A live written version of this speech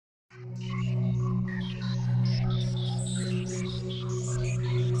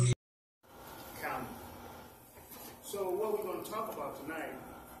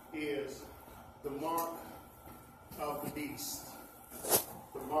is the mark of the beast.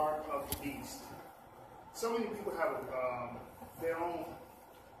 The mark of the beast. So many people have their own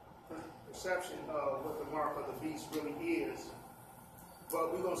perception of what the mark of the beast really is.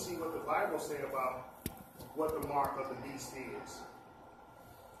 But we're going to see what the Bible says about what the mark of the beast is.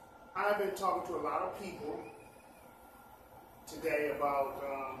 I've been talking to a lot of people today about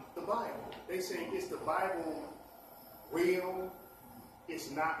the Bible. They say, is the Bible real?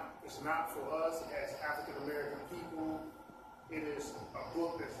 It's not for us as African American people. It is a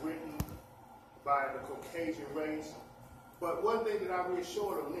book that's written by the Caucasian race. But one thing that I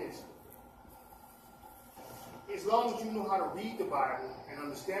reassured them is, as long as you know how to read the Bible and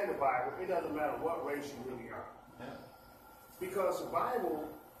understand the Bible, it doesn't matter what race you really are. Yeah. Because the Bible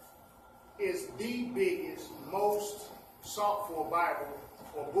is the biggest, most sought for Bible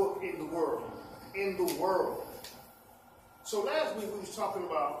or book in the world. In the world. So last week we was talking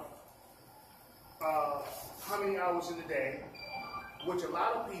about how many hours in the day, which a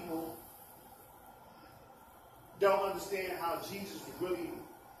lot of people don't understand how Jesus was really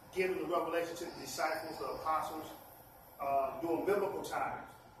giving the revelation to the disciples, the apostles, during biblical times.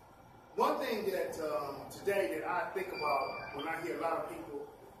 One thing that today that I think about when I hear a lot of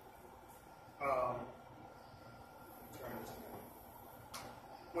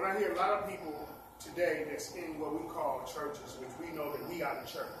people today that's in what we call churches, which we know that we are the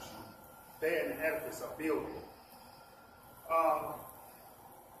church. They're in the edifice, a building.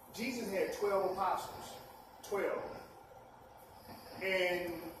 Jesus had 12 apostles. 12.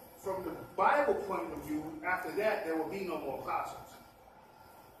 And from the Bible point of view, after that, there will be no more apostles.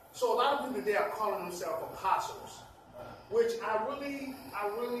 So a lot of people today are calling themselves apostles, which I don't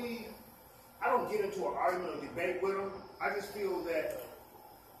get into an argument or debate with them. I just feel that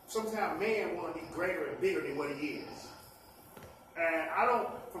sometimes man want to be greater and bigger than what he is. And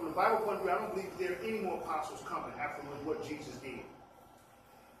from the Bible point of view, I don't believe there are any more apostles coming after what Jesus did.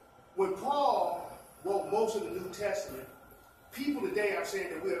 When Paul wrote most of the New Testament, people today are saying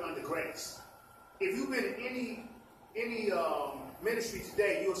that we're under grace. If you've been in any ministry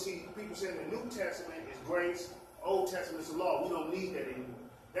today, you'll see people saying the New Testament is grace, Old Testament is the law. We don't need that anymore.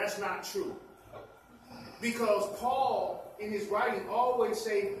 That's not true. Because Paul, in his writing, always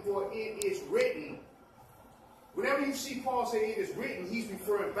say, for it is written. Whenever you see Paul say it is written, he's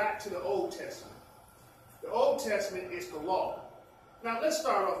referring back to the Old Testament. The Old Testament is the law. Now, let's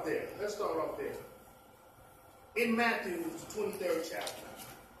start off there. In Matthew's 23rd chapter.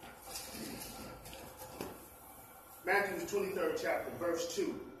 Matthew's 23rd chapter, verse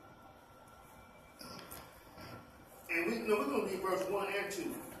 2. And we're going to read verse 1 and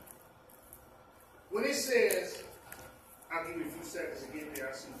 2. When it says, I'll give you a few seconds to get there.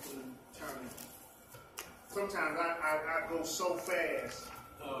 I see you turning. Sometimes I go so fast.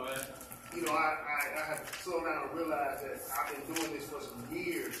 Oh, man. You know, I have to slow down and realize that I've been doing this for some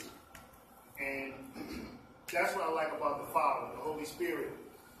years. And that's what I like about the Father, the Holy Spirit.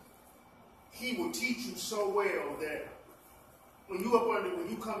 He will teach you so well that when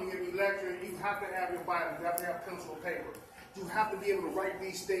you come to hear me lecture, you have to have your Bible, you have to have pencil and paper. You have to be able to write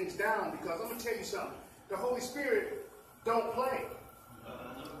these things down, because I'm going to tell you something. The Holy Spirit don't play.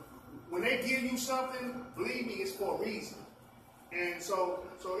 When they give you something, believe me, it's for a reason. And so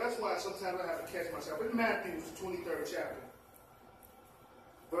that's why sometimes I have to catch myself. In Matthew's 23rd chapter,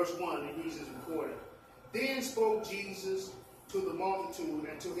 verse 1, it reads as recorded. Then spoke Jesus to the multitude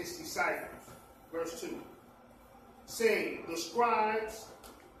and to his disciples, verse 2, saying, the scribes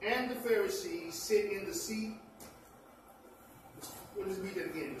and the Pharisees sit in the seat. Let's read that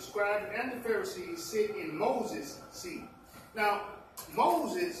again. The scribes and the Pharisees sit in Moses' seat. Now,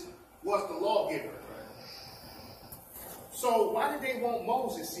 Moses was the lawgiver. So why did they want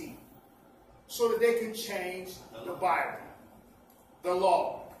Moses' seat? So that they can change the Bible, the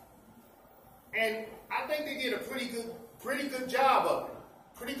law. And I think they did a pretty good job of it.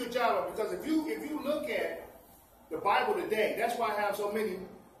 Pretty good job of it. Because if you look at the Bible today, that's why I have so many,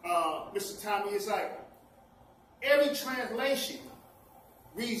 Mr. Tommy, it's like every translation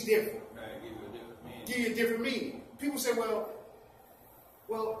reads different. Right, give you a different meaning. People say, well,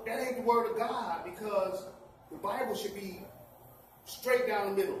 that ain't the word of God, because the Bible should be straight down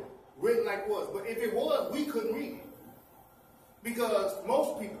the middle, written like it was. But if it was, we couldn't read it. Because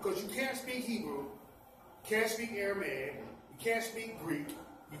most people, because you can't speak Hebrew, can't speak Aramaic, you can't speak Greek,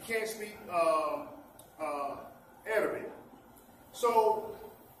 you can't speak Arabic. So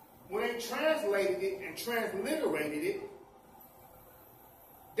when they translated it and transliterated it,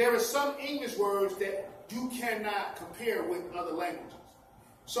 there are some English words that you cannot compare with other languages.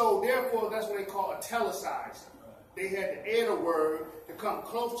 So therefore, that's what they call italicized. They had to add a word to come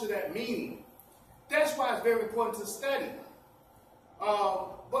close to that meaning. That's why it's very important to study.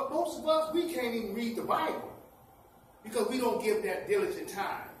 But most of us, we can't even read the Bible because we don't give that diligent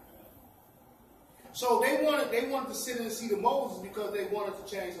time. So they wanted to sit in the seat of Moses because they wanted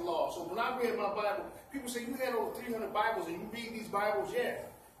to change the law. So when I read my Bible, people say, you had over 300 Bibles and you read these Bibles? Yeah.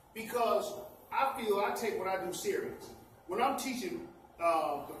 Because I feel I take what I do serious. When I'm teaching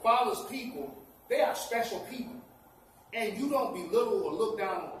the Father's people, they are special people. And you don't belittle or look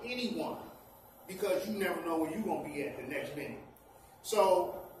down on anyone because you never know where you're going to be at the next minute.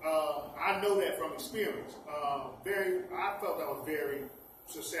 So I know that from experience. I felt I was very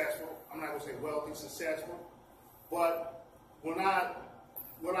successful. I'm not going to say wealthy, successful. But when I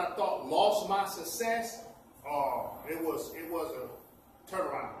thought lost my success, it was a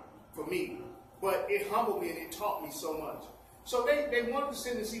turnaround for me. But it humbled me and it taught me so much. So they wanted to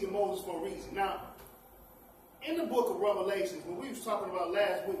send the seat of Moses for a reason. Now, in the book of Revelations, when we was talking about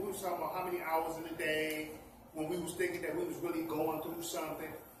last week, we was talking about how many hours in the day, when we was thinking that we was really going through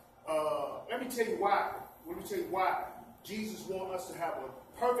something. Let me tell you why. Let me tell you why Jesus wants us to have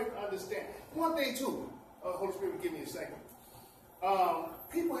a perfect understanding. One thing too, Holy Spirit, give me a second.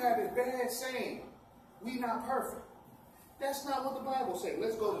 People have this bad saying, "We not perfect." That's not what the Bible says.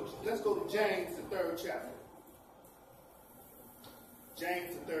 Let's go to James, the 3rd chapter.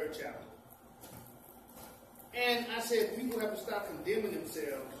 James, the 3rd chapter. And I said people have to stop condemning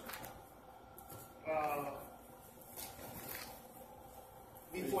themselves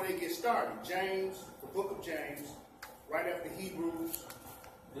before they get started. James, the book of James, right after Hebrews.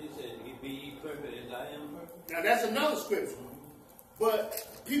 He said, "Be ye perfect as I am perfect." Now that's another scripture. But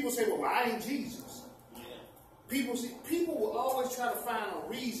people say, well, I ain't Jesus. Yeah. People will always try to find a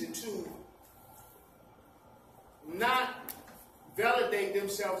reason to not validate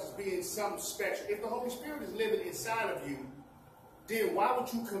themselves as being something special. If the Holy Spirit is living inside of you, then why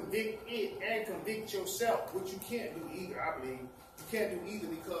would you convict it and convict yourself, which you can't do either, I believe. You can't do either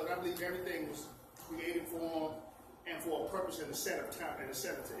because I believe everything was created for and for a purpose in a set of time, in a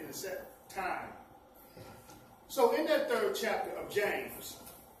set time. So in that 3rd chapter of James,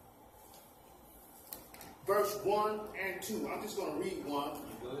 verse 1 and 2, I'm just going to read one,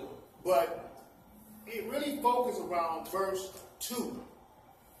 but it really focuses around verse 2.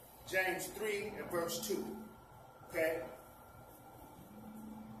 James 3 and verse 2. Okay?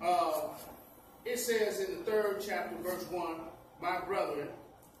 It says in the 3rd chapter, verse 1, "My brethren,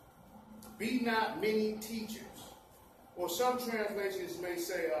 be not many teachers." Or some translations may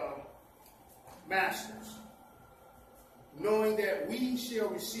say masters, knowing that we shall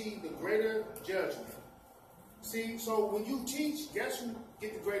receive the greater judgment. See, so when you teach, guess who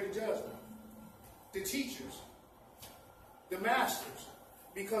get the greater judgment? The teachers, the masters.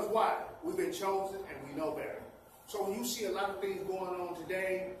 Because why? We've been chosen and we know better. So when you see a lot of things going on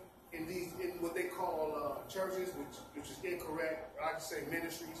today in what they call churches, which is incorrect, or I can say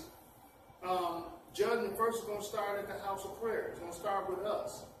ministries, judgment first is going to start at the house of prayer. It's going to start with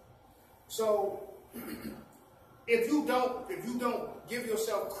us. So if you don't give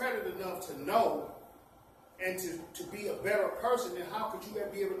yourself credit enough to know and to be a better person, then how could you ever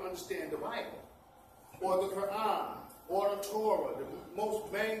be able to understand the Bible or the Quran or the Torah, the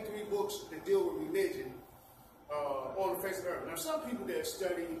most main 3 books that deal with religion on the face of the earth? Now, some people that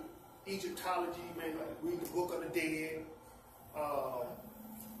study Egyptology may read the Book of the Dead.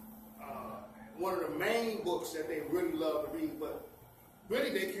 One of the main books that they really love to read, but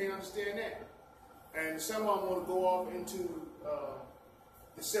really they can't understand that. And some of them want to go off into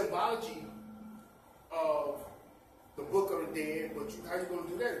the symbology of the Book of the Dead, but how are you going to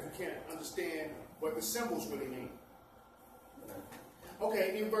do that if you can't understand what the symbols really mean?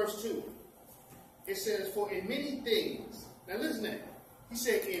 Okay, in verse 2, it says, "For in many things," now listen to that, he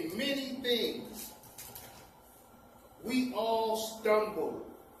said, "in many things we all stumble."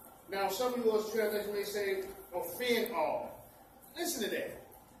 Now, some of yours translation may say, "offend all." Listen to that.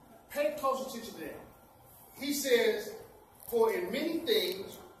 Pay close attention to that. He says, "For in many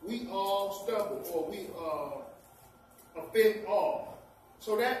things we all stumble," or we offend all.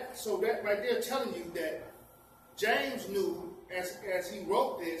 So that right there telling you that James knew as he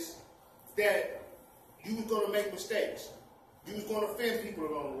wrote this that you was going to make mistakes. You was going to offend people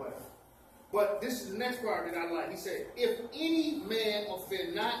along the way. But this is the next part that I like. He said, "If any man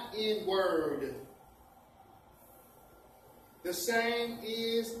offend not in word, the same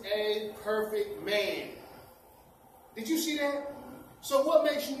is a perfect man." Did you see that? So what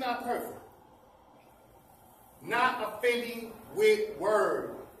makes you not perfect? Not offending with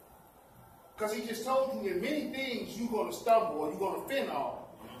word. Because he just told you in many things you're going to stumble or you're going to offend all.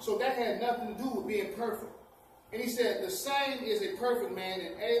 So that had nothing to do with being perfect. And he said, the same is a perfect man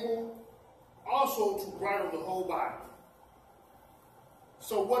and able also to bridle the whole body.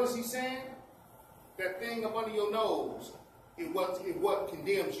 So what is he saying? That thing up under your nose is what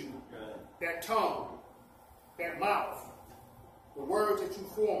condemns you. Right. That tongue, that mouth, the words that you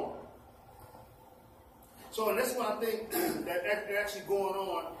form. So, and that's what I think that actually going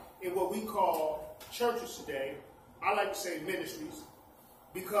on in what we call churches today. I like to say ministries,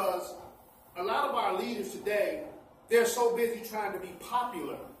 because a lot of our leaders today, they're so busy trying to be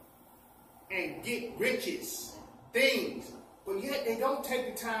popular and get riches, things, but yet they don't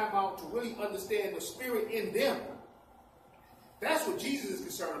take the time out to really understand the spirit in them. That's what Jesus is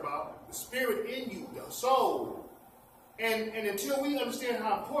concerned about, the spirit in you, the soul. And until we understand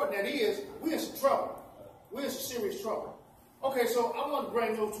how important that is, we're in some trouble. We're in some serious trouble. Okay, so I want to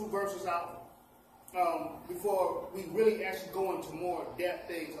bring those two verses out before we really actually go into more depth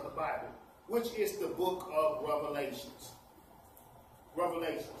things of the Bible, which is the book of Revelations.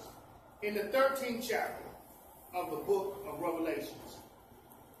 Revelations. In the 13th chapter of the book of Revelations,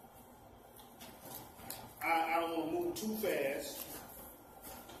 I don't want to move too fast.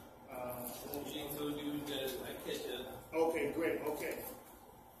 You ain't gonna do that. I catch up. Okay, great. Okay.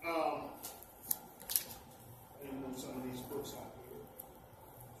 Let me move some of these books out here.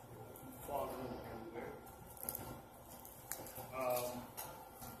 Falling everywhere.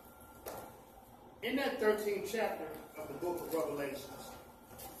 In that 13th chapter of the book of Revelations.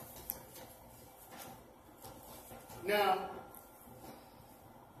 Now,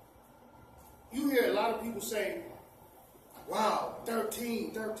 you hear a lot of people say, wow,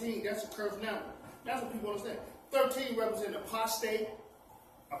 13, that's a cursed number. That's what people understand. 13 represents apostate,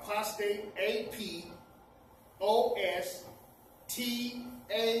 A-P-O-S-T-A-S-Y.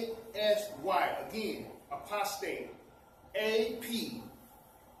 Again, apostate, A-P-O-S-T-A-S-Y.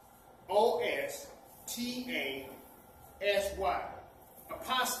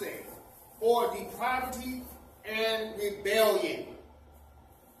 Apostate, or depravity and rebellion.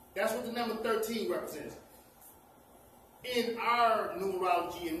 That's what the number 13 represents in our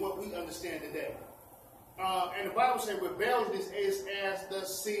numerology and what we understand today. And the Bible says rebellion is as the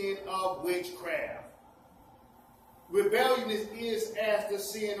sin of witchcraft. Rebellion is as the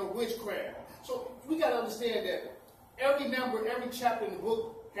sin of witchcraft. So we got to understand that every number, every chapter in the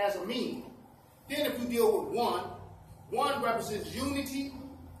book has a meaning. Then if you deal with one represents unity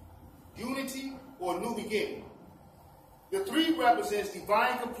or new beginning. The 3 represents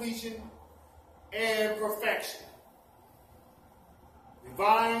divine completion and perfection.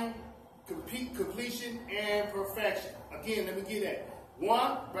 Divine completion and perfection. Again, let me get that.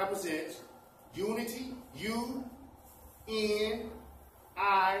 1 represents unity, U-N-I-T-Y.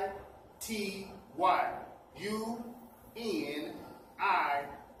 U-N-I-T-Y.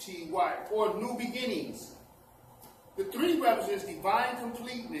 Or new beginnings. The 3 represents divine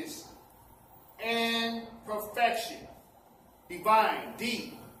completeness and perfection. Divine,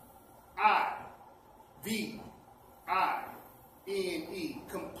 D-I-V-I-N-E.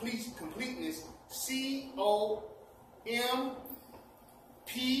 Completeness,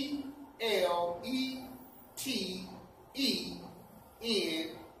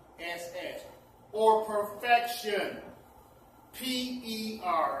 C-O-M-P-L-E-T-E-N-S-S. Or perfection,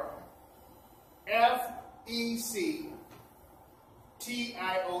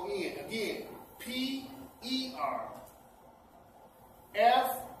 P-E-R-F-E-C-T-I-O-N. Again, P-E-R-F-E-C-T-I-O-N.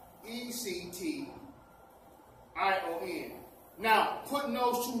 Now, putting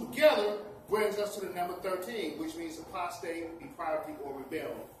those two together brings us to the number 13, which means apostate, depravity, or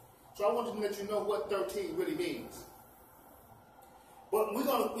rebellion. So I want to let you know what 13 really means. But we're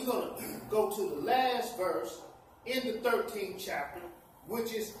gonna go to the last verse in the 13th chapter,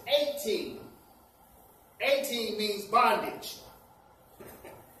 which is 18. 18 means bondage.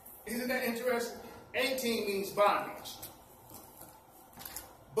 Isn't that interesting? 18 means bondage.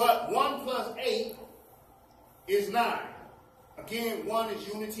 But 1 plus 8 is 9. Again, 1 is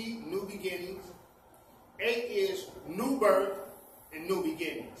unity, new beginnings. 8 is new birth and new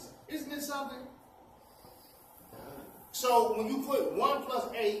beginnings. Isn't it something? So when you put 1 plus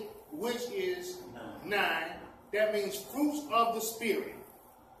 8, which is 9, that means fruits of the Spirit.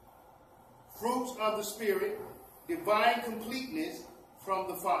 Fruits of the Spirit, divine completeness from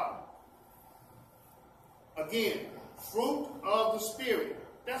the Father. Again, fruit of the Spirit.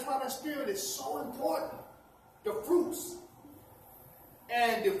 That's why the Spirit is so important. The fruits.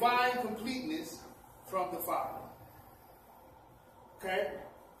 And divine completeness from the Father. Okay?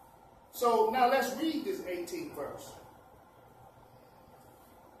 So now let's read this 18th verse.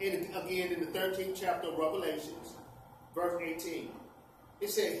 Again, in the 13th chapter of Revelations, verse 18. It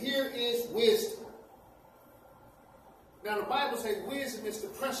said, here is wisdom. Now the Bible says wisdom is the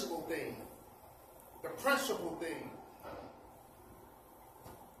principal thing. The principal thing.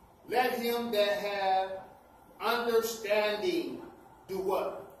 Let him that have understanding do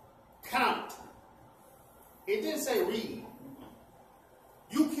what? Count. It didn't say read.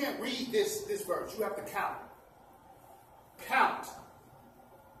 You can't read this verse. You have to count. Count.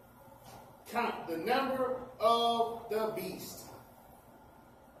 Count the number of the beast.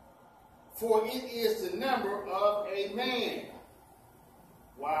 For it is the number of a man.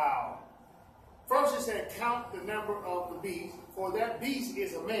 Wow. First it said count the number of the beast, for that beast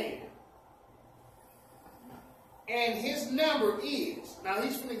is a man. And his number is, now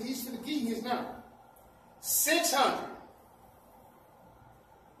he's going to give you his number. 600.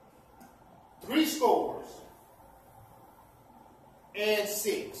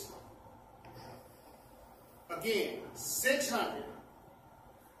 6. Again, 600.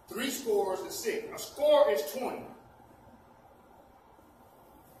 6. A score is 20.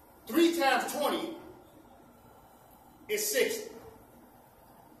 3 times 20 is 60.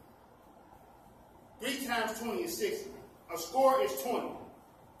 3 times 20 is 60. A score is 20.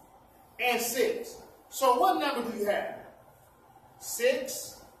 And 6. So what number do you have?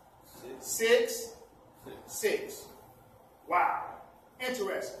 6. 6. Wow.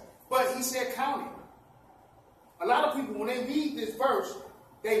 Interesting. But he said count it. A lot of people, when they read this verse,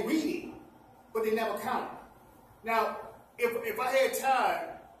 they read it, but they never count it. Now, if I had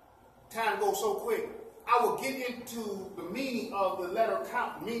time goes so quick, I will get into the meaning of the letter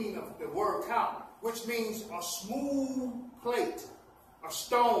count, meaning of the word count, which means a smooth plate, a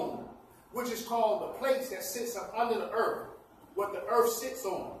stone, which is called the place that sits up under the earth, what the earth sits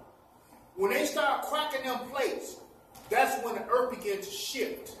on. When they start cracking them plates, that's when the earth begins to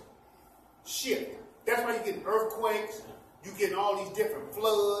shift. That's why you get earthquakes, you get all these different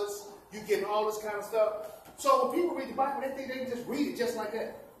floods, you get all this kind of stuff. So when people read the Bible, they think they can just read it just like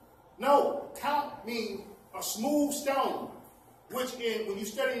that. No, count means a smooth stone, which when you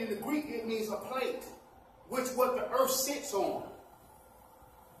study it in the Greek, it means a plate, which what the earth sits on.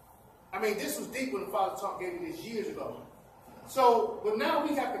 I mean, this was deep when the Father gave me this years ago. So, but now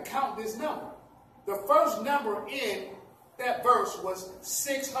we have to count this number. The first number in that verse was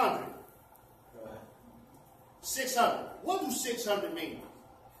 600. 600. What do 600 mean?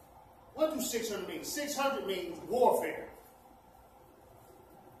 What do 600 mean? 600 means warfare.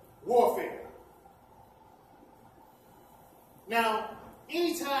 Warfare. Now,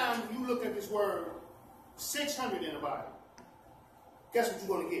 anytime you look at this word 600 in the Bible, guess what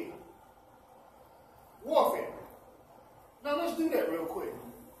you're going to get? Warfare. Now, let's do that real quick.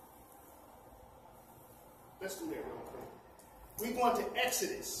 We're going to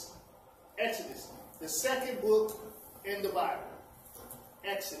Exodus. Exodus, the second book in the Bible.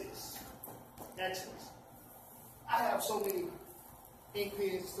 Exodus. I have so many ink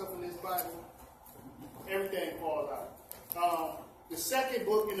pens and stuff in this Bible. Everything falls out. The second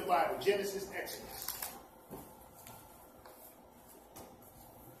book in the Bible, Genesis, Exodus.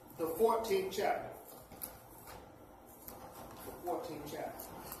 The 14th chapter. The 14th chapter.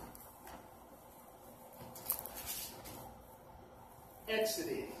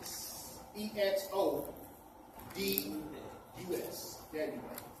 Exodus. E-X-O-D-U-S. There you go.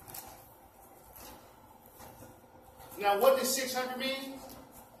 Now, what does 600 mean?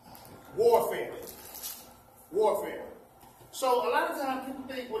 Warfare. Warfare. So, a lot of times people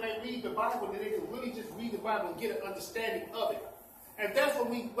think when they read the Bible that they can really just read the Bible and get an understanding of it. And that's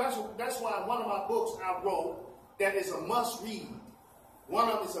why one of my books I wrote that is a must read. One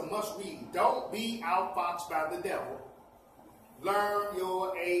of them is a must read. Don't be outfoxed by the devil. Learn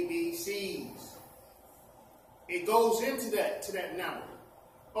your ABCs. It goes into that number.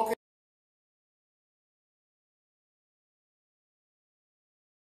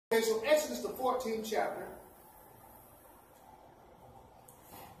 Okay, so Exodus the 14th chapter,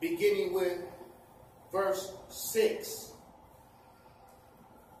 beginning with verse 6.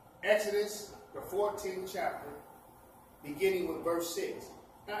 Exodus the 14th chapter, beginning with verse 6.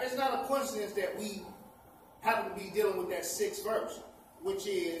 Now, it's not a coincidence that we happen to be dealing with that 6th verse, which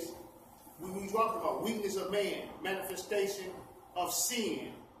is, we talking about weakness of man, manifestation of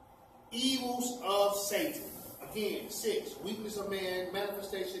sin, evils of Satan. Again, 6, weakness of man,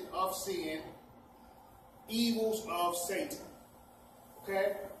 manifestation of sin, evils of Satan.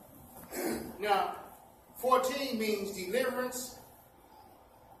 Okay? Now, 14 means deliverance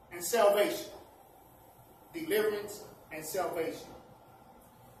and salvation. Deliverance and salvation.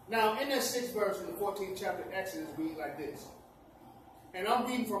 Now, in that 6th verse in the 14th chapter of Exodus, read like this. And I'm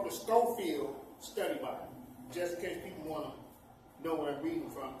reading from the Scofield Study Bible, just in case people want to know where I'm reading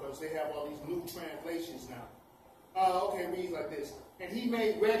from, because they have all these new translations now. Okay, it reads like this. And he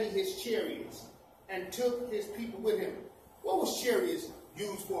made ready his chariots and took his people with him. What was chariots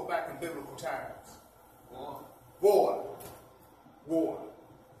used for back in biblical times? War. War. War.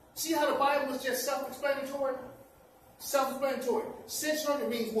 See how the Bible is just self-explanatory? Self-explanatory. 600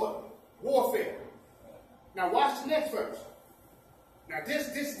 means what? Warfare. Now watch the next verse. Now this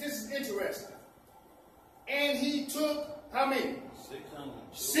is interesting. And he took how many? 600.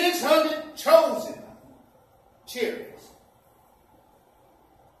 600 chosen chariots.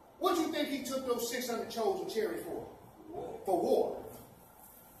 What do you think he took those 600 chosen chariots for? War. For war.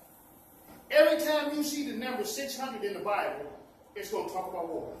 Every time you see the number 600 in the Bible, it's going to talk about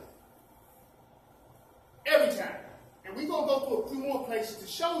war. Every time. And we're going to go through a few more places to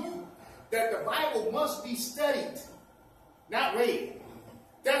show you that the Bible must be studied, not read.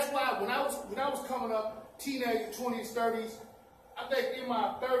 That's why when I was coming up, teenage, 20s, 30s, I think in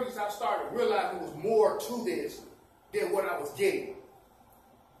my 30s I started realizing there was more to this than what I was getting.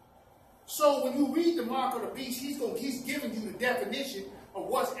 So when you read the Mark of the Beast, he's giving you the definition of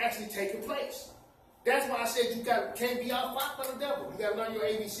what's actually taking place. That's why I said you can't be outfought by the devil. You got to learn your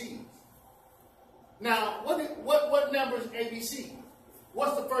ABCs. Now, what number is ABC?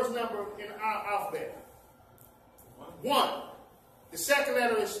 What's the first number in our alphabet? 1. The second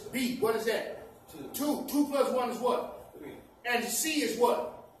letter is B. What is that? 2. 2 plus 1 is what? 3. And C is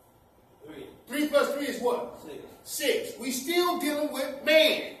what? 3. 3 plus 3 is what? 6. We still dealing with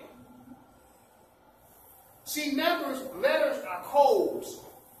man. See, numbers, letters are codes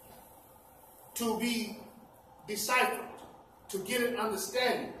to be deciphered, to get an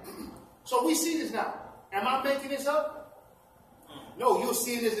understanding. So we see this now. Am I making this up? No, you're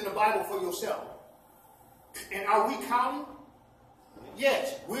seeing this in the Bible for yourself. And are we counting?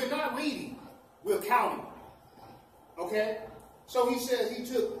 Yes, we're not reading, we're counting. Okay? So he says he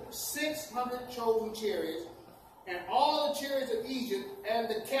took 600 chosen chariots and all the chariots of Egypt and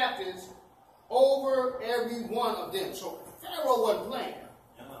the captains over every one of them. So Pharaoh wasn't playing.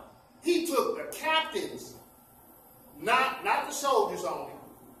 He took the captains, not the soldiers only.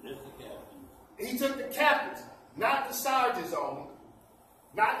 Just the captain. He took the captains, not the sergeants only,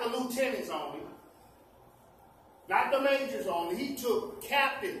 not the lieutenants only, not the majors only. He took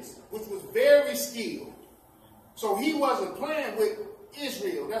captains, which was very skilled. So he wasn't playing with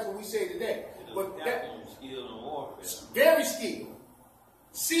Israel. That's what we say today. But captain was skilled in warfare. Very skilled,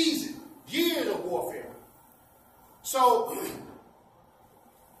 seasoned, years of warfare. So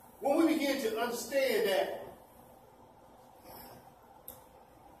when we begin to understand that,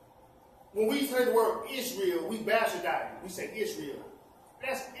 when we say the word Israel, we bastardize it. We say Israel.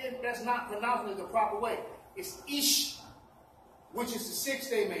 That's not pronounced in the proper way. It's Ish, which is the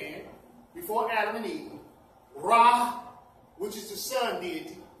 6th-day man before Adam and Eve. Ra, which is the sun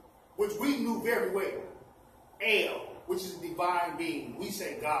deity, which we knew very well. El, which is a divine being. We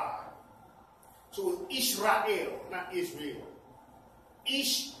say God. So it's Israel, not Israel.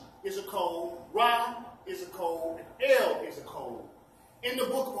 Ish is a code, Ra is a code, and El is a code. In the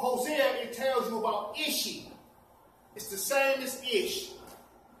book of Hosea, it tells you about Ishi. It's the same as Ish.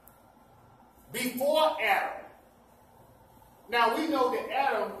 Before Adam. Now we know that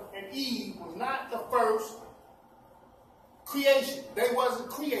Adam and Eve was not the first creation. They wasn't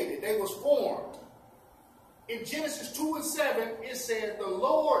created. They was formed. In Genesis 2 and 7, it said the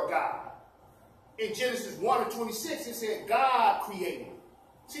Lord God. In Genesis 1 and 26, it said God created.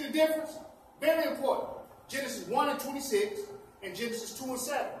 See the difference? Very important. Genesis 1 and 26 and Genesis 2 and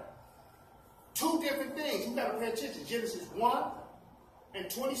 7. Two different things. You got to pay attention. Genesis 1 and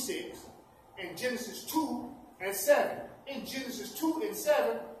 26 and Genesis 2 and 7. In Genesis 2 and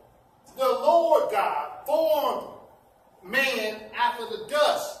 7, the Lord God formed man after the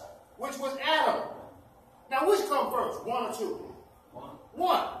dust, which was Adam. Now, which come first, 1 or 2?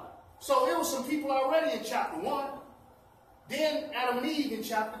 1. So there were some people already in chapter 1. Then Adam and Eve in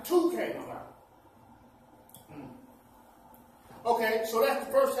chapter 2 came about. Okay, so that's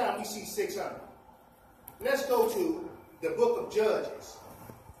the first time we see 600. Let's go to the book of Judges.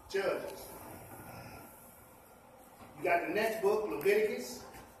 Judges. You got the next book, Leviticus.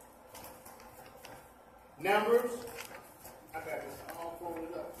 Numbers. I got this all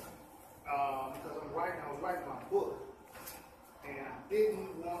folded up. Because I was writing my book. And I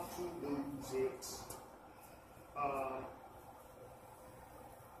didn't want to lose it.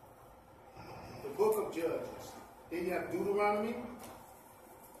 The book of Judges. Then you have Deuteronomy.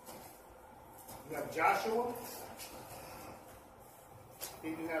 You have Joshua.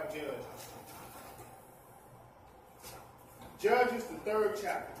 Then you have Judges. Judges, the 3rd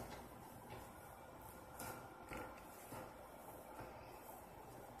chapter.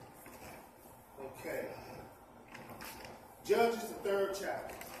 Okay. Judges, the 3rd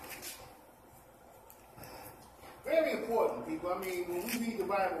chapter. Very important, people. I mean, when we read the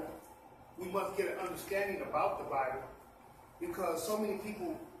Bible, we must get an understanding about the Bible, because so many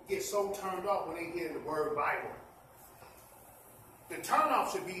people get so turned off when they hear the word Bible. The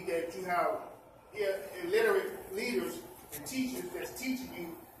turnoff should be that you have illiterate leaders and teachers that's teaching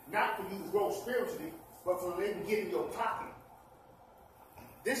you not for you to grow spiritually, but for them to get in your pocket.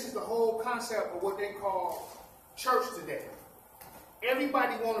 This is the whole concept of what they call church today.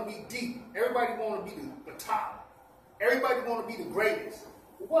 Everybody want to be deep. Everybody want to be the top. Everybody want to be the greatest.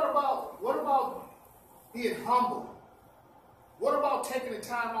 But what about being humble? What about taking the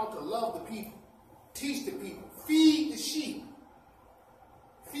time out to love the people, teach the people, feed the sheep,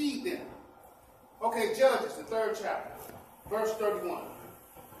 feed them? Okay, Judges, the 3rd chapter, verse 31.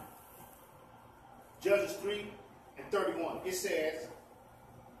 Judges 3 and 31. It says,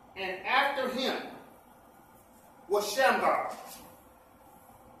 and after him was Shamgar,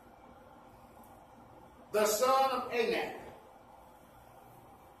 the son of Anak,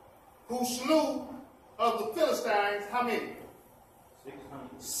 who slew of the Philistines, how many? 600.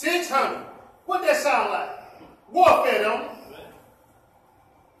 600. What that sound like? Warfare, don't it?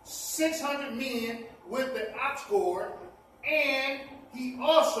 600 men with the ox goad, and he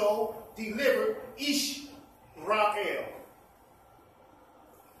also delivered Israel.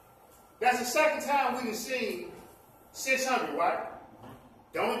 That's the second time we've seen 600, right?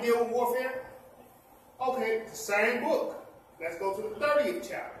 Don't it deal with warfare? Okay, the same book. Let's go to the 30th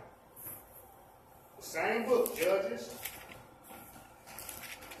chapter. The same book, Judges.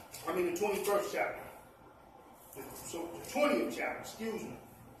 The 21st chapter. So the 20th chapter, excuse me.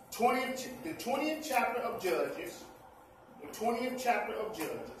 The 20th chapter of Judges. The 20th chapter of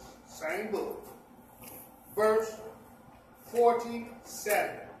Judges. Same book. Verse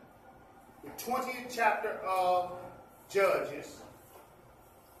 47. The 20th chapter of Judges.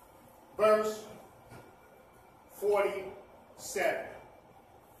 Verse 47.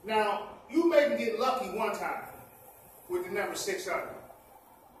 Now, you may get lucky one time with the number 600.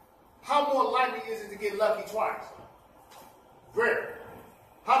 How more likely is it to get lucky twice? Rare.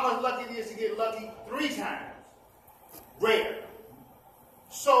 How much lucky it is to get lucky 3 times? Rare.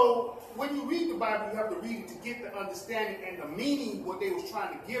 So, when you read the Bible, you have to read it to get the understanding and the meaning what they was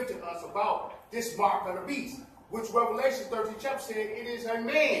trying to give to us about this mark of the beast, which Revelation 13 chapter said it is a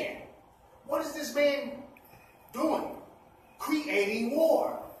man. What is this man doing? Creating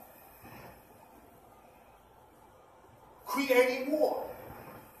war. Creating war.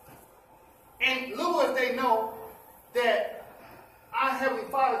 And little as they know that our Heavenly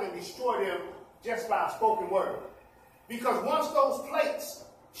Father can destroy them just by a spoken word. Because once those plates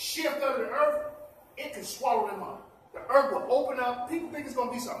shift under the earth, it can swallow them up. The earth will open up. People think it's going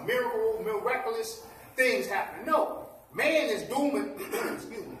to be some miraculous things happening. No. Man is dooming,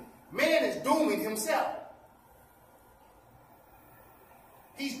 excuse me, man is dooming himself.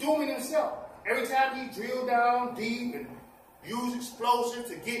 He's dooming himself. Every time he drill down deep and use explosives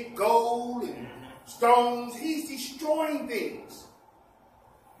to get gold and stones, he's destroying things.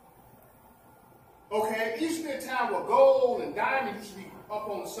 Okay, it used to be a time where gold and diamond used to be up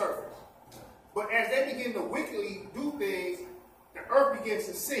on the surface. But as they begin to wickedly do things, the earth begins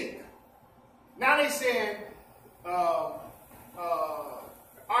to sink. Now they're saying the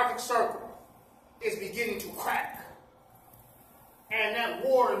Arctic Circle is beginning to crack. And that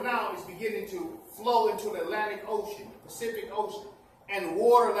water now is beginning to flow into the Atlantic Ocean, Pacific Ocean. And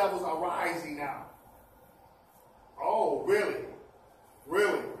water levels are rising now. Oh, really?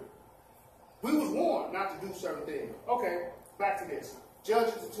 Really? We was warned not to do certain things. Okay, back to this.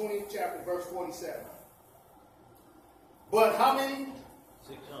 Judges, the 20th chapter, verse 47. But how many?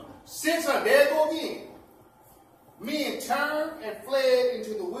 600. 600. There you go again. Men turned and fled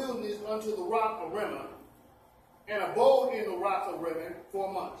into the wilderness unto the rock of Rimmon, and abode in the rock of Rimmon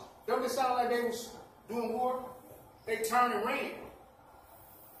 4 months. Don't it sound like they was doing war? They turned and ran.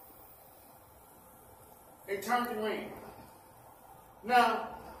 They turned and ran. Now,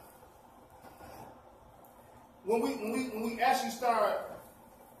 when we actually start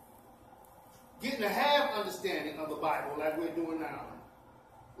getting a half understanding of the Bible like we're doing now,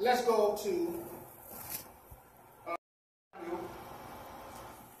 let's go to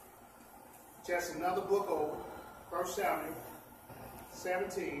just another book over, 1 Samuel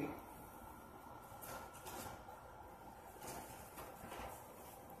 17.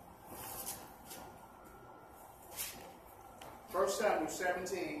 1 Samuel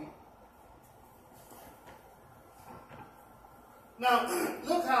 17. Now,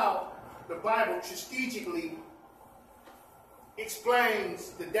 look how the Bible strategically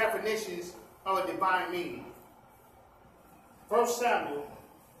explains the definitions of a divine meaning. 1 Samuel,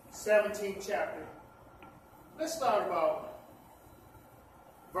 17th chapter. Let's start about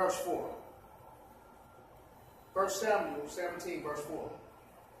verse 4. 1 Samuel 17, verse 4.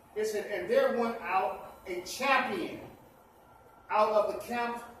 It said, and there went out a champion out of the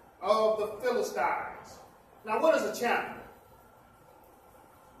camp of the Philistines. Now, what is a champion?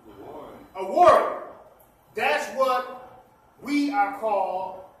 A warrior. That's what we are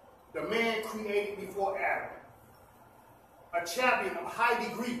called, the man created before Adam. A champion of high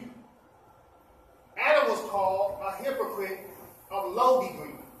degree. Adam was called a hypocrite of low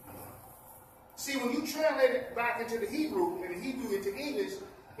degree. See, when you translate it back into the Hebrew, and the Hebrew into English,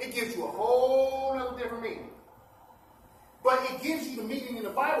 it gives you a whole other different meaning. But it gives you the meaning in the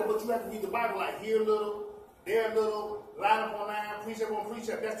Bible, but you have to read the Bible like here a little, there a little, line upon line, precept on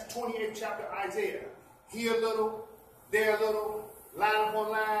precept. That's the 28th chapter of Isaiah. Here a little, there a little, line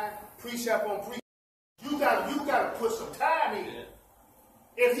upon line, precept on precept. You got to put some time in it.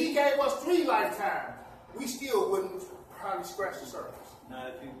 If he gave us 3 lifetimes, we still wouldn't probably scratch the surface. Now,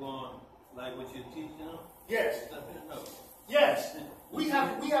 if you're going like what you're teaching them, yes, no. Yes, we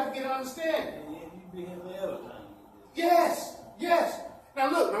have to get an understanding. And you be here forever time. Yes, yes. Now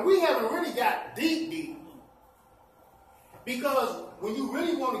look, we haven't really got deep. Because when you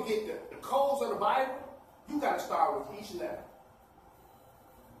really want to get the codes of the Bible, you got to start with each letter.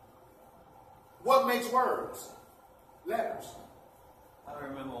 What makes words? Letters. I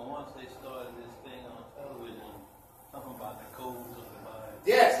remember once they started this thing on television, talking about the codes of the Bible.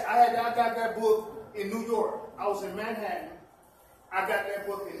 Yes, I got that book in New York. I was in Manhattan. I got that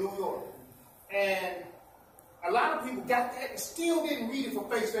book in New York. And a lot of people got that and still didn't read it for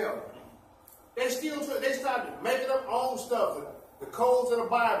face value. They started making up own stuff. The codes of the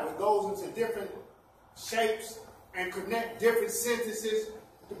Bible, it goes into different shapes and connect different sentences.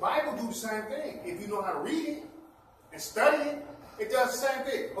 The Bible do the same thing. If you know how to read it and study it, it does the same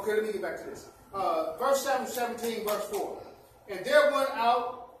thing. Okay, let me get back to this. 1 Samuel 17, verse 4. And there went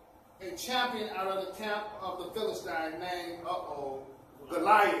out a champion out of the camp of the Philistines named,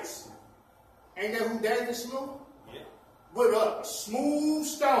 Goliath. Ain't that who David slew? Yeah. With a smooth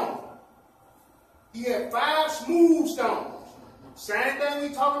stone. He had 5 smooth stones. Same thing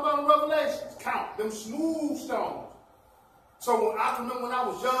we talking about in Revelations. Count them smooth stones. So I remember when I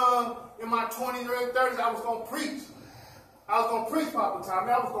was young, in my 20s and early 30s, I was going to preach. I was going to preach, Papa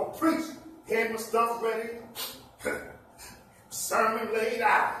Tommy. I was going to preach. Had my stuff ready. Sermon laid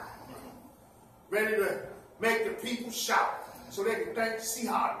out. Ready to make the people shout so they could see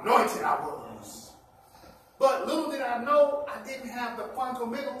how anointed I was. But little did I know, I didn't have the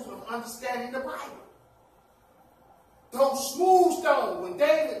fundamentals of understanding the Bible. Those smooth stones, when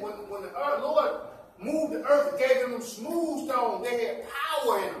the Lord moved the earth and gave them smooth stones, they had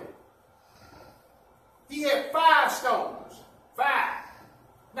power in them. He had 5 stones. 5.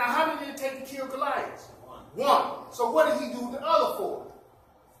 Now, how many did it take to kill Goliath? 1. So what did he do with the other 4?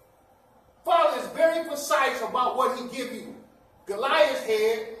 Father is very precise about what he give you. Goliath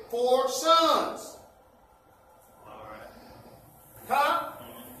had 4 sons. All right. Huh?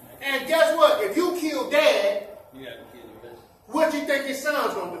 And guess what? If you kill Dad, You got to kill the rest. what do you think his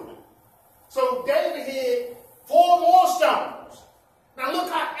son's going to do? So David had 4 more stones. Now look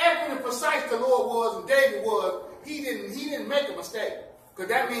how accurate and precise the Lord was and David was. He didn't make a mistake. Because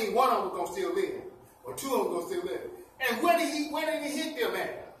that means one of them was going to still live. Or 2 of them going to still live. And where did he hit them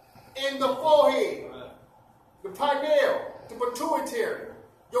at? In the forehead. Right. The pineal. The pituitary.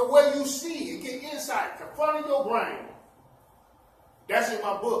 Your way you see and get insight. The front of your brain. That's in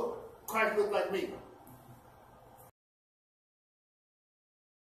my book. Christ Look Like Me.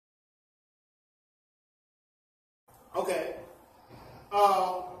 Okay.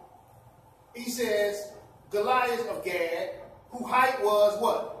 He says, Goliath of Gad, whose height was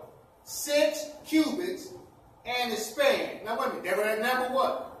what? 6 cubits, and his span. Now wait a minute, that number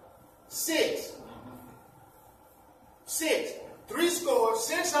what? 6. 6. 3 scores,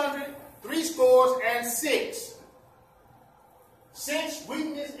 600, 3 scores, and 6. 6,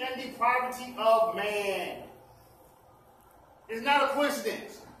 weakness and depravity of man. It's not a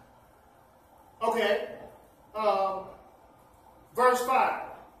coincidence. Okay. Verse 5.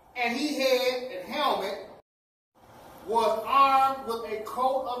 And he had a helmet, was armed with a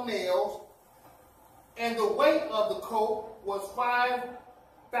coat of nails, and the weight of the coat was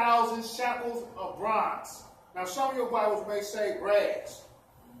 5,000 shekels of bronze. Now some of your Bibles may say brass.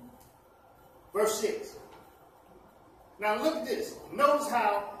 Verse 6. Now look at this. Notice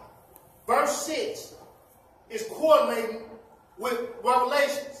how verse 6 is correlating with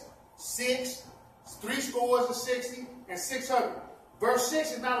Revelations. 6, 3 scores and 60, and 600. Verse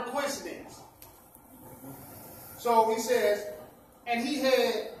 6 is not a coincidence. So he says, And he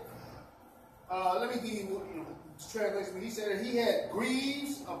had, let me give you the translation. He said that he had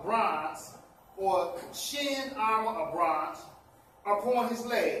greaves of bronze, or shin armor of bronze, upon his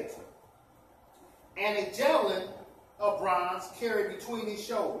legs, and a javelin of bronze carried between his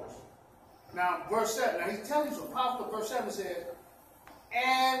shoulders. Now, verse 7. Now, he's telling you some powerful. Verse 7 says,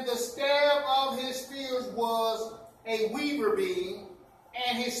 and the staff of his spears was a weaver beam,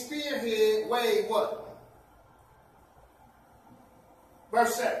 and his spearhead weighed what?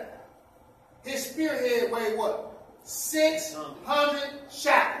 Verse 7. His spearhead weighed what? 600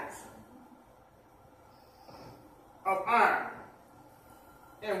 shekels of iron,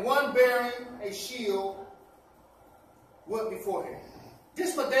 and one bearing a shield went before him.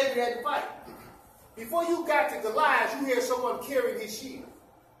 This is what David had to fight. Before you got to Goliath, you hear someone carrying his shield.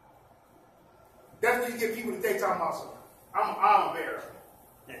 That's when you get people today talking about something. I'm an armor bearer.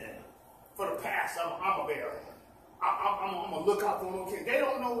 For the past, I'm an armor bearer. I'm going to look out for them. They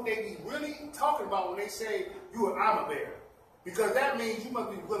don't know what they be really talking about when they say you're an armor bearer. Because that means you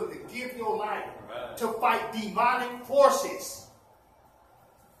must be willing to give your life to fight demonic forces.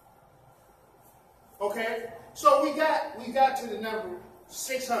 Okay? So we got to the number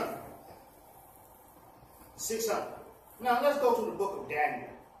 600. 600. Now let's go to the book of Daniel.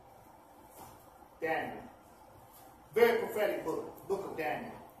 Daniel. Very prophetic book. Book of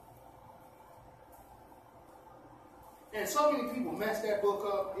Daniel. And so many people mess that book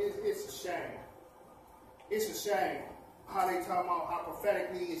up. It's a shame. It's a shame how they talk about how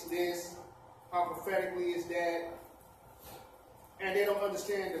prophetically is this, how prophetically is that, and they don't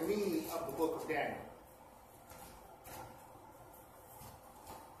understand the meaning of the book of Daniel.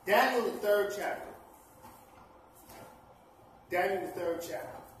 Daniel, the 3rd chapter. Daniel, the 3rd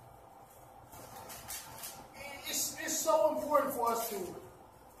chapter. It's so important for us to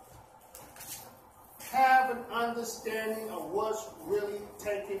have an understanding of what's really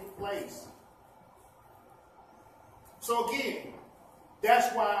taking place. So again,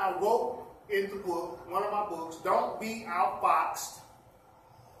 that's why I wrote in the book, one of my books, don't be outfoxed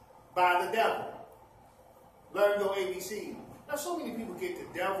by the devil. Learn your ABC. Now, so many people get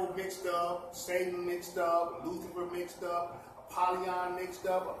the devil mixed up, Satan mixed up, Lucifer mixed up, Apollyon mixed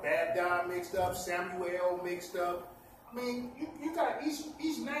up, Abaddon mixed up, Samuel mixed up. I mean, you got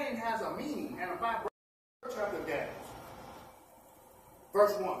each name has a meaning and a vibration. Chapter of Daniel,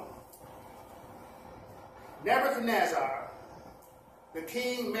 verse 1. Nebuchadnezzar, the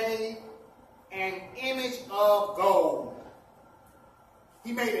king, made an image of gold.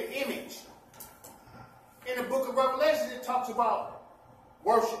 He made an image. In the book of Revelation, it talks about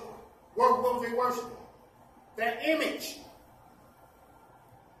worship. What was they worshiping? That image.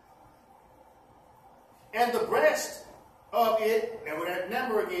 And the breast of it, and with that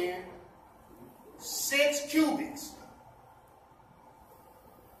number again, 6 cubits.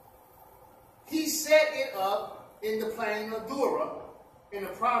 He set it up in the plain of Dura, in the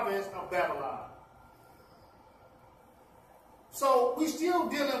province of Babylon. So we're still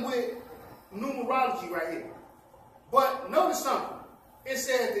dealing with numerology right here. But notice something. It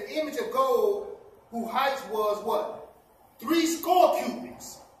says the image of gold, whose height was what? 80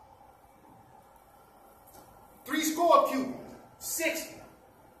 cubits. 80 cubits. 60.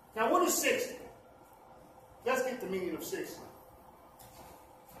 Now what is 60? Let's get the meaning of 60.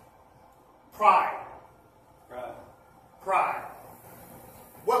 Pride. Pride. Pride.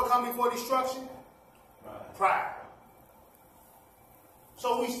 What comes before destruction? Pride. Pride.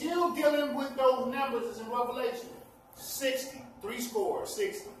 So we're still dealing with those numbers as in Revelation. 60,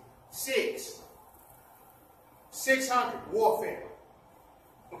 60, 6, 600, warfare.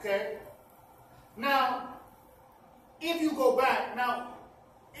 Okay? Now, if you go back, now,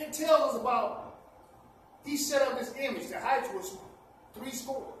 it tells us about, he set up this image, the height was 80.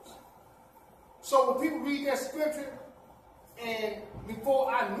 So when people read that scripture, and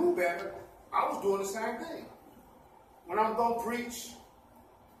before I knew better, I was doing the same thing. When I'm going to preach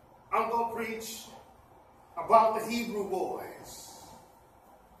about the Hebrew boys.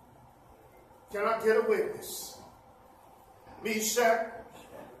 Can I get a witness? Meshach,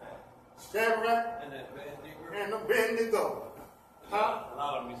 Shadrach, and Abednego. Huh? A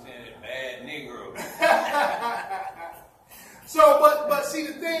lot of them be saying it bad Negro. So, but see,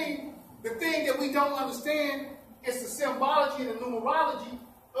 the thing that we don't understand is the symbology and the numerology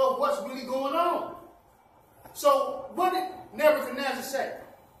of what's really going on. So, what did Nebuchadnezzar say?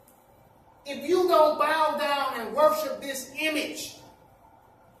 If you don't bow down and worship this image,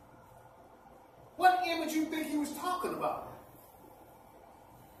 what image you think he was talking about?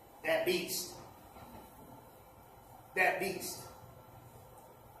 That beast. That beast.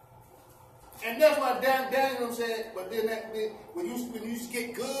 And that's why Daniel said, but then when you used to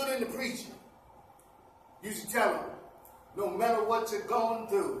get good in the preaching, you used to tell them, no matter what you're going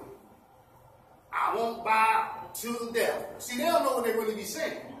through, I won't bow to the devil. See, they don't know what they really be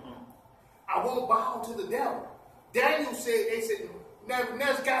saying. I won't bow to the devil. Daniel said, they said,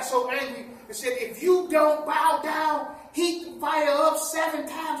 Nebuchadnezzar got so angry and said, if you don't bow down, heat the fire up 7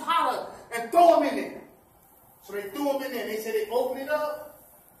 times hotter and throw him in there. So they threw him in there. They said they opened it up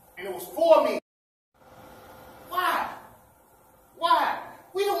and it was for me. Why? Why?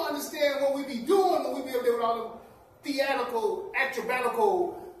 We don't understand what we be doing when we be up there with all the theatrical,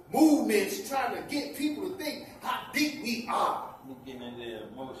 acrobatical movements trying to get people to think how deep we are. We're getting into their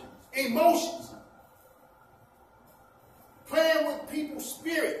emotions. Emotions. Playing with people's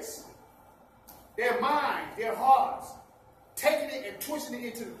spirits, their minds, their hearts, taking it and twisting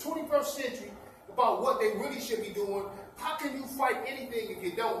it into the 21st century about what they really should be doing. How can you fight anything if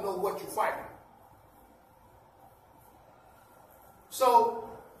you don't know what you're fighting?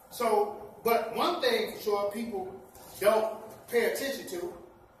 But one thing for sure people don't pay attention to,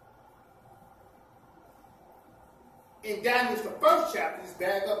 in Daniel's the first chapter, it's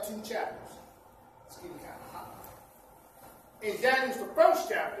back up 2 chapters. It's getting kind of hot. In Daniel's the first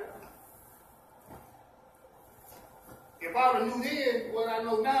chapter, if I would have knew then what I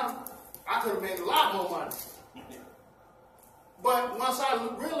know now, I could have made a lot more money. But once I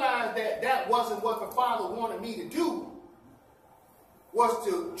realized that that wasn't what the Father wanted me to do, was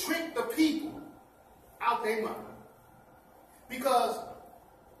to trick the people out their money. Because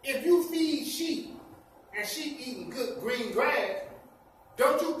if you feed sheep, and sheep eating good green grass,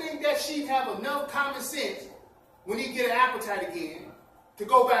 don't you think that sheep have enough common sense when he get an appetite again to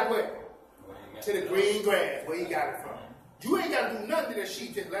go back where? To the green grass, where he got it from. You ain't got to do nothing to the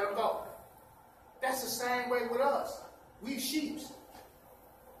sheep, just let them go. That's the same way with us. We sheeps.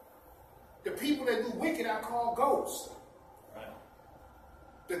 The people that do wicked I call goats. Right.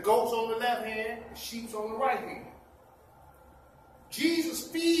 The goats on the left hand, the sheep's on the right hand. Jesus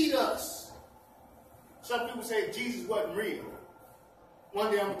feed us. Some people say Jesus wasn't real.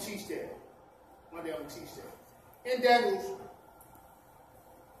 One day I'm going to teach that. One day I'm going to teach that. In Daniel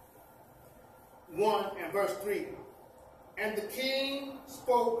 1 and verse 3. And the king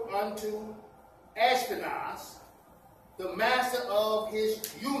spoke unto Ashpenaz, the master of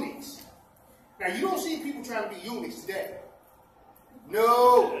his eunuchs. Now you don't see people trying to be eunuchs today.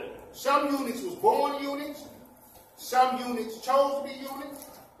 No. Some eunuchs was born eunuchs. Some eunuchs chose to be eunuchs.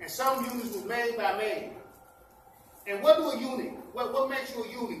 And some eunuchs was made by man. And what do a eunuch? What makes you a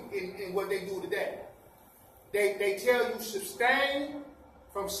eunuch in what they do today? They tell you abstain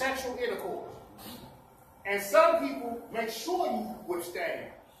from sexual intercourse. And some people make sure you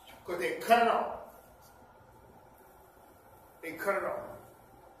abstain because they cut it off. They cut it off.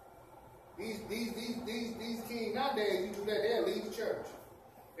 These kings nowadays, you do that, they'll leave the church,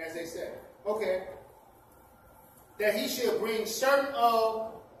 as they say. Okay. That he shall bring certain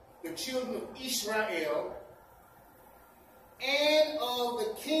of the children of Israel and of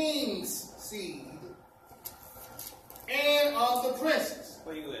the king's seed and of the princes.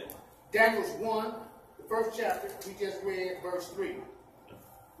 Where you at? Daniel 1, the first chapter, we just read verse 3.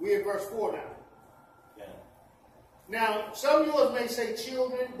 We're in verse 4 now. Yeah. Now, some of yours may say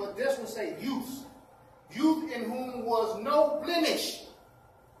children, but this one say youth. Youth in whom was no blemish,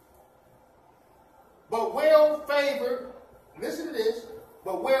 but well favored. Listen to this.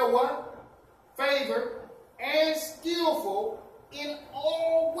 But well what? Favored and skillful in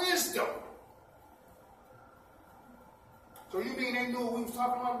all wisdom. So you mean they knew what we was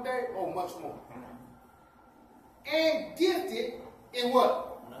talking about today? Oh, much more. And gifted in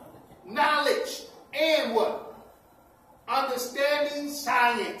what? Knowledge. And what? Understanding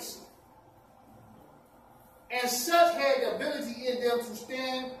science. And such had the ability in them to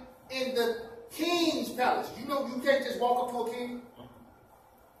stand in the king's palace. You know you can't just walk up to a king.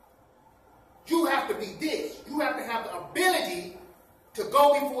 You have to be this. You have to have the ability to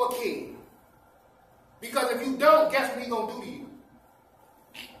go before a king. Because if you don't, guess what he's going to do to you?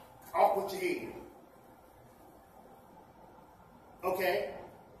 Off with your head. Okay?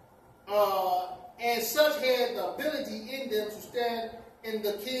 And such had the ability in them to stand in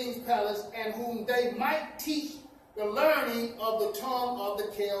the king's palace, and whom they might teach the learning of the tongue of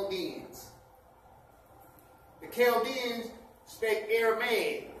the Chaldeans. The Chaldeans spake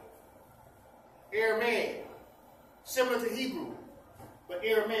Aramaic. Aramaic. Similar to Hebrew. But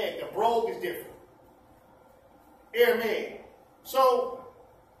Aramaic, the brogue is different. Aramaic. So,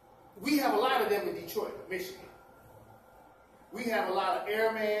 we have a lot of them in Detroit, Michigan. We have a lot of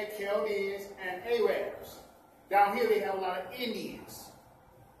Aramaic, Chaldeans, and Arabs. Down here they have a lot of Indians.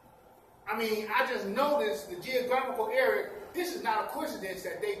 I mean, I just noticed the geographical area. This is not a coincidence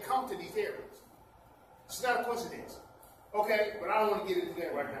that they come to these areas. It's not a coincidence. Okay, but I don't want to get into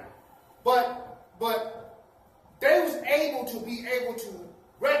that right now. But they was able to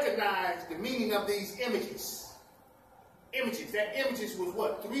recognize the meaning of these images. Images. That images was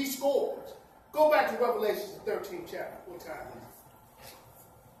what? 3 scores. Go back to Revelation, the 13th chapter. What time is it?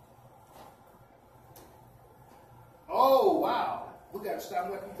 Oh, wow. We got to stop.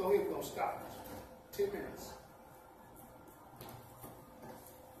 Let me go here. We're going to stop. 10 minutes.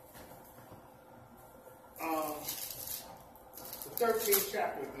 The 13th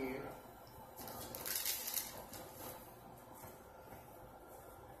chapter again.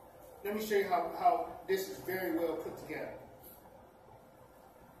 Let me show you how this is very well put together.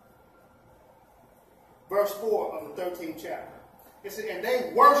 Verse 4 of the 13th chapter. It said, and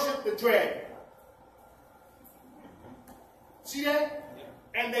they worship the dragon. See that?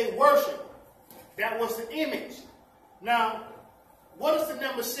 Yeah. And they worship. That was the image. Now, what is the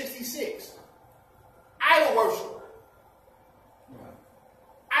number 66? Idol worship.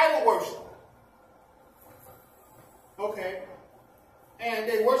 Idol worship. Okay. And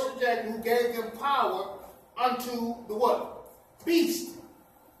they worshiped the dragon who gave them power unto the what? Beast.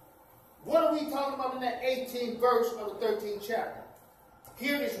 What are we talking about in that 18th verse of the 13th chapter?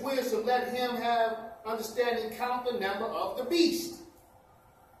 Here is wisdom. Let him have understanding. Count the number of the beast.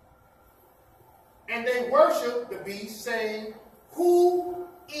 And they worship the beast, saying, who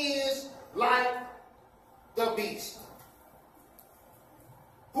is like the beast?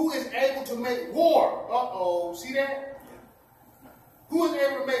 Who is able to make war? Uh-oh. See that? Who is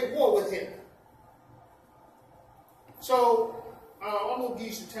able to make war with him? So, I'm going to give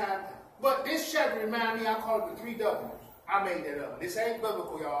you some time. But this chapter reminds me, I call it the 3 W's. I made that up. This ain't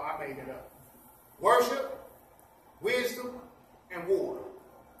biblical, y'all. I made it up. Worship, wisdom, and war.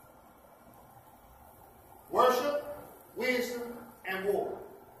 Worship, wisdom, and war.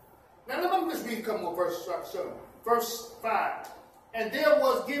 Now let me just read a couple more verses so I can show you. Verse 5. And there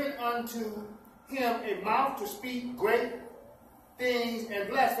was given unto him a mouth to speak great things and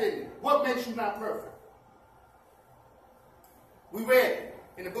blasphemy. What makes you not perfect? We read it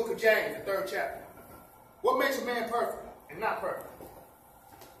in the book of James, the 3rd chapter. What makes a man perfect and not perfect?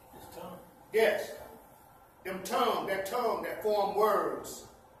 His tongue. Yes. That tongue that form words.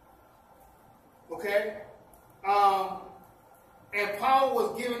 Okay? And power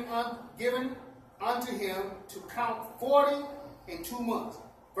was given unto him to count 40 in 2 months.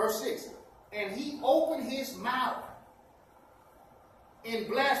 Verse 6. And he opened his mouth in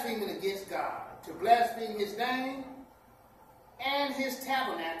blaspheming against God, to blaspheme his name and his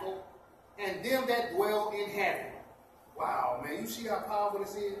tabernacle and them that dwell in heaven. Wow, man, you see how powerful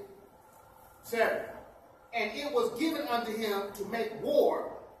this is? 7. And it was given unto him to make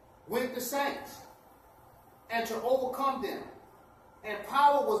war with the saints and to overcome them. And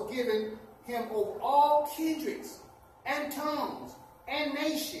power was given him over all kindreds and tongues and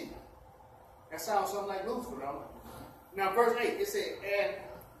nation. That sounds something like Lucifer, don't it? Now, verse 8, it said, and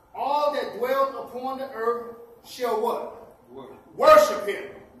all that dwell upon the earth shall what? Worship him.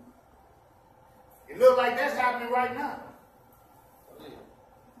 It looks like that's happening right now.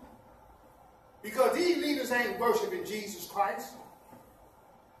 Because these leaders ain't worshiping Jesus Christ.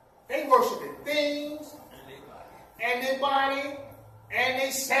 They worshiping things and their body and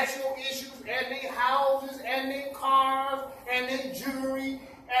their sexual issues and their houses and their cars and their jewelry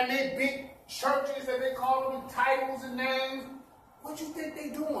and their big churches that they call them titles and names. What you think they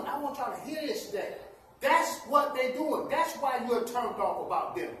doing? I want y'all to hear this today. That's what they're doing. That's why you're turned off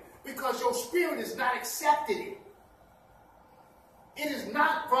about them. Because your spirit is not accepting it. It is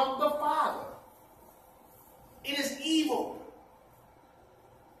not from the Father. It is evil.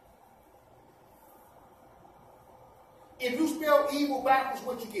 If you spell evil backwards,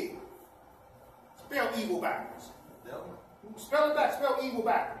 what you get? Spell evil backwards. Devil. Spell it back. Spell evil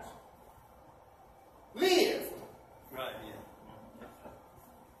backwards. Live. Right, yeah.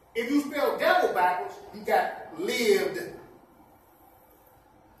 If you spell devil backwards, you got lived.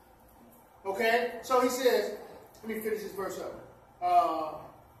 Okay? So he says, let me finish this verse up.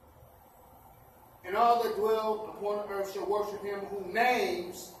 And all that dwell upon the earth shall worship him whose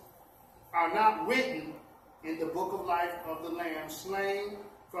names are not written in the book of life of the Lamb slain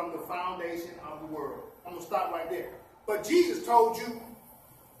from the foundation of the world. I'm going to stop right there. But Jesus told you,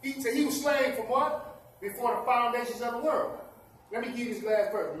 he said he was slain from what? Before the foundations of the world. Let me give you this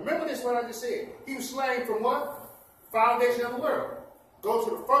last verse. Remember this, what I just said. He was slain from what? Foundation of the world. Go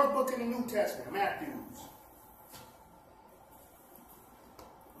to the first book in the New Testament, Matthew.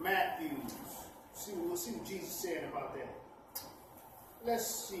 We'll see what Jesus said about that. Let's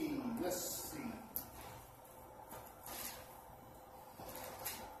see. Let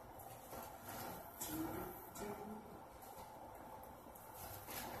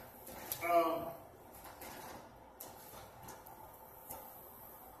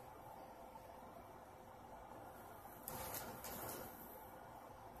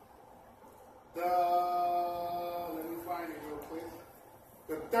me find it real quick.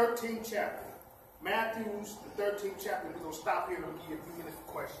 The 13th chapter. Matthew's, the 13th chapter. We're going to stop here and I'll give you a few minutes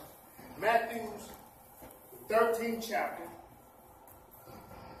for questions. Matthew's, the 13th chapter,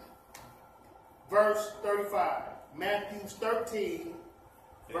 verse 35. Matthew's 13,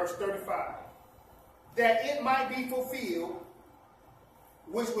 verse 35. That it might be fulfilled,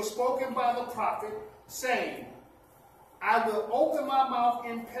 which was spoken by the prophet, saying, I will open my mouth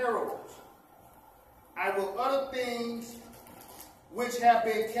in parables. I will utter things which have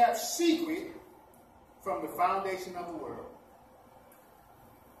been kept secret from the foundation of the world.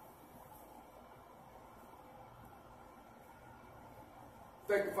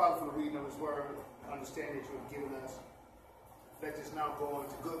 Thank you, Father, for the reading of His word. Understand that you have given us. Let this now go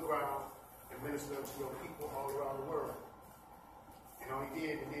into good ground and minister to your people all around the world. And all He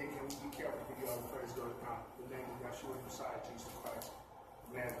did, can we be careful to give you all the praise, glory, and honor. In the name of Yeshua, Messiah, Jesus Christ.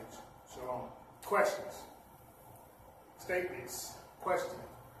 Commandments. Shalom. Questions? Statements? Questions?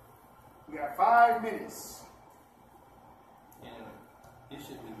 We got 5 minutes. And you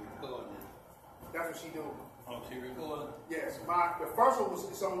should be recording. That's what she doing. Oh, she recording? Yes. The first one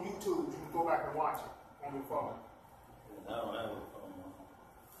it's on YouTube. You can go back and watch it on your phone. I don't have a phone.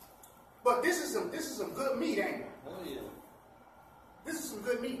 But this is some good meat, ain't it? Oh yeah. This is some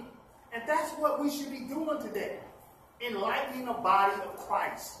good meat. And that's what we should be doing today. Enlightening the body of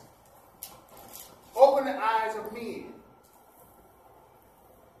Christ. Open the eyes of men.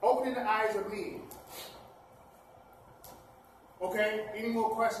 Opening the eyes of men. Okay? Any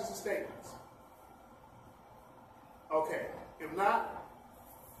more questions or statements? Okay. If not,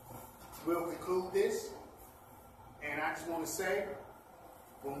 we'll conclude this. And I just want to say,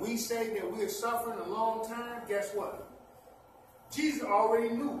 when we say that we are suffering a long time, guess what? Jesus already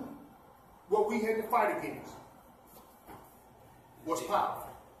knew what we had to fight against was powerful.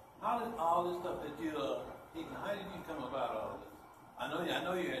 How did all this stuff that you eating, how did you come about all this? I know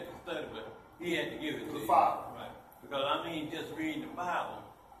you had to study, but He had to give it to you. Father. Right. Because I mean, just reading the Bible,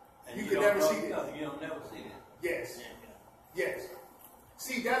 and You you can don't never know see it. stuff, you don't never see it. Yes. Yeah. Yes.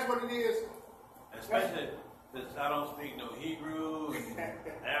 See, that's what it is. Especially since I don't speak no Hebrew and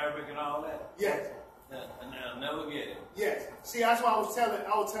Arabic and all that. Yes. And I'll never get it. Yes. See, that's why I was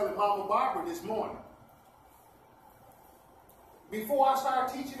telling Mama Barbara this morning. Before I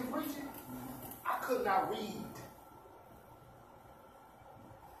started teaching and preaching, I could not read.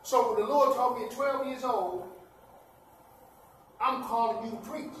 So when the Lord told me at 12 years old, I'm calling you to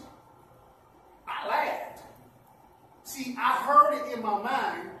preach, I laughed. See, I heard it in my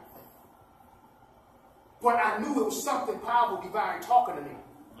mind, but I knew it was something powerful, divine talking to me.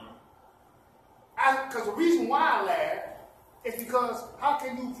 Because the reason why I laughed is because how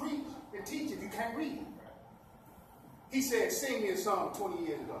can you preach and teach if you can't read? He said, sing me a song 20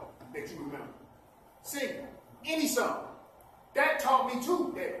 years ago that you remember. Sing any song. That taught me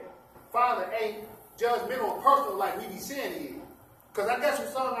too that Father ain't judgmental or personal like we be saying here. Because that's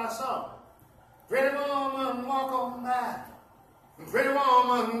what song I sung. Pretty woman, walk on by. Pretty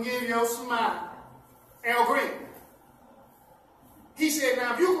woman, give your smile. Al Green. He said,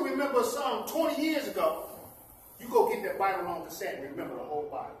 now if you can remember a song 20 years ago, you go get that Bible on cassette and remember the whole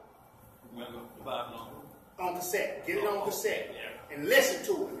Bible. Remember the Bible on cassette. Get it on cassette. Yeah. And listen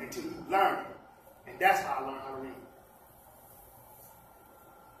to it until you learn it. And that's how I learned how to read.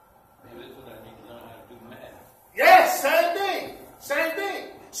 Maybe that's what I need to learn how to do math. Yes, same thing. Same thing.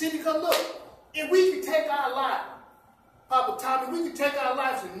 See, because look, if we could take our life, Papa Tommy, we could take our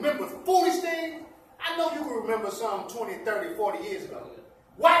lives and remember foolish things. I know you can remember some 20, 30, 40 years ago.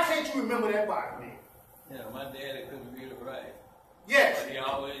 Why can't you remember that Bible, man? Yeah, my daddy couldn't read or write. Yes. But he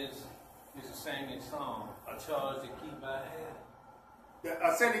always used to sing this song, a charge to keep I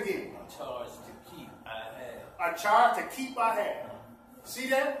had. Say it again. A charge to keep I had. A charge to keep I had. See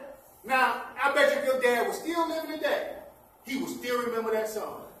that? Now, I bet you if your dad was still living today, he would still remember that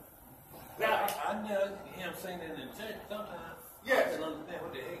song. Now, I know him singing in the church sometimes. Yes. I don't understand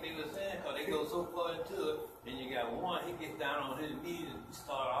what the heck they were saying, because they go so far into it, and you got one, he gets down on his knees and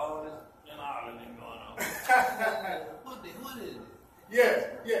start all this and all of them going on. What is it? Yes,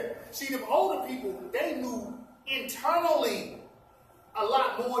 yes. See, the older people, they knew internally a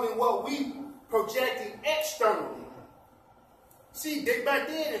lot more than what we projected externally. See, back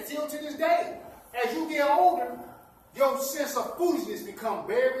then, and still to this day, as you get older, your sense of foolishness become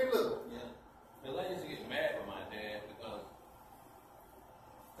very little. Yeah. Because I used to get mad with my dad because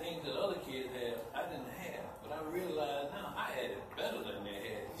things that other kids had, I didn't have. But I realize now I had it better than they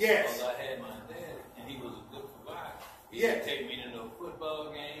had. Yes. Because I had my dad, and he was a good provider. He Yes. didn't take me to no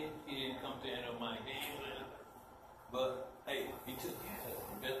football games. He didn't come to any of my games or anything. But, hey, he took care of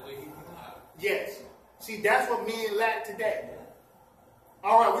it the best way he knew how. Yes. See, that's what men lack today.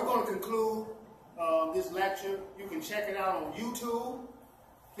 All right, we're going to conclude this lecture. You can check it out on YouTube.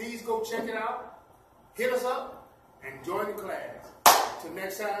 Please go check it out. Hit us up and join the class. Till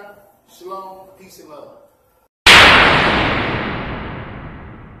next time, shalom, peace, and love.